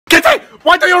Kitty!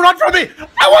 Why do you run from me?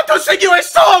 I want to sing you a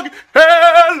song!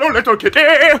 Hello, little kitty!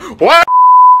 What?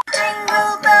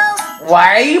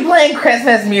 Why are you playing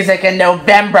Christmas music in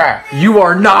November? You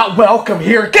are not welcome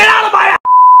here. Get out of my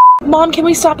Mom, can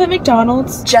we stop at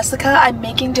McDonald's? Jessica, I'm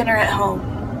making dinner at home.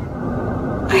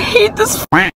 I hate this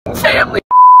family.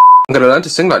 I'm gonna learn to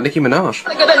sing like Nicki Minaj.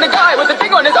 Look at the guy with the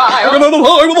thing on his eye. Look at the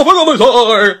guy with the thing on his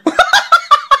eye.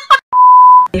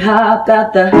 We hop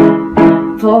out the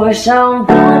Porsche, I'm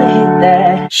gonna hit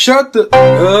that. Shut the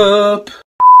up.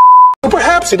 Well,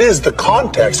 perhaps it is the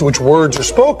context in which words are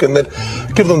spoken that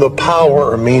give them the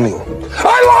power or meaning.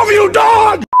 I love you,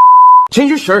 dog! Change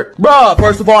your shirt. Bruh,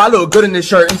 first of all, I look good in this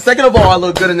shirt. And second of all, I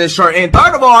look good in this shirt. And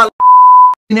third of all,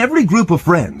 in every group of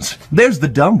friends, there's the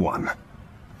dumb one.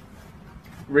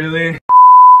 Really?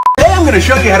 Today I'm gonna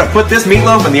show you how to put this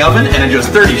meatloaf in the oven in just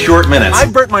 30 short minutes. I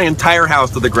burnt my entire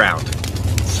house to the ground.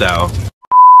 So...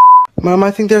 Mom,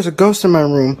 I think there's a ghost in my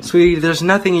room. sweetie, there's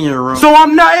nothing in your room. So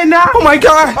I'm not in now? Oh my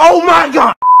god! Oh my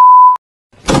god!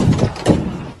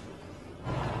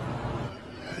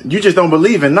 You just don't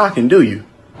believe in knocking, do you?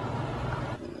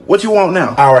 What you want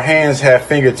now? Our hands have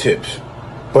fingertips,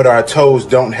 but our toes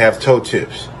don't have toe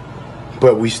tips.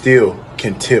 But we still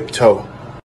can tiptoe.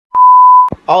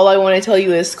 All I want to tell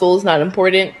you is school's not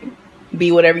important.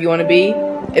 Be whatever you want to be.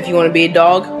 If you want to be a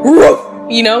dog,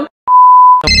 you know?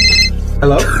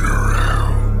 Hello?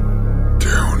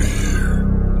 Down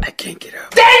here. I can't get up.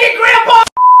 Dang it,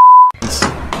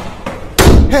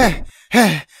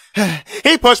 Grandpa!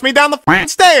 He pushed me down the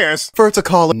stairs. For it to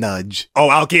call a nudge. Oh,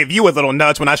 I'll give you a little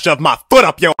nudge when I shove my foot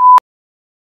up your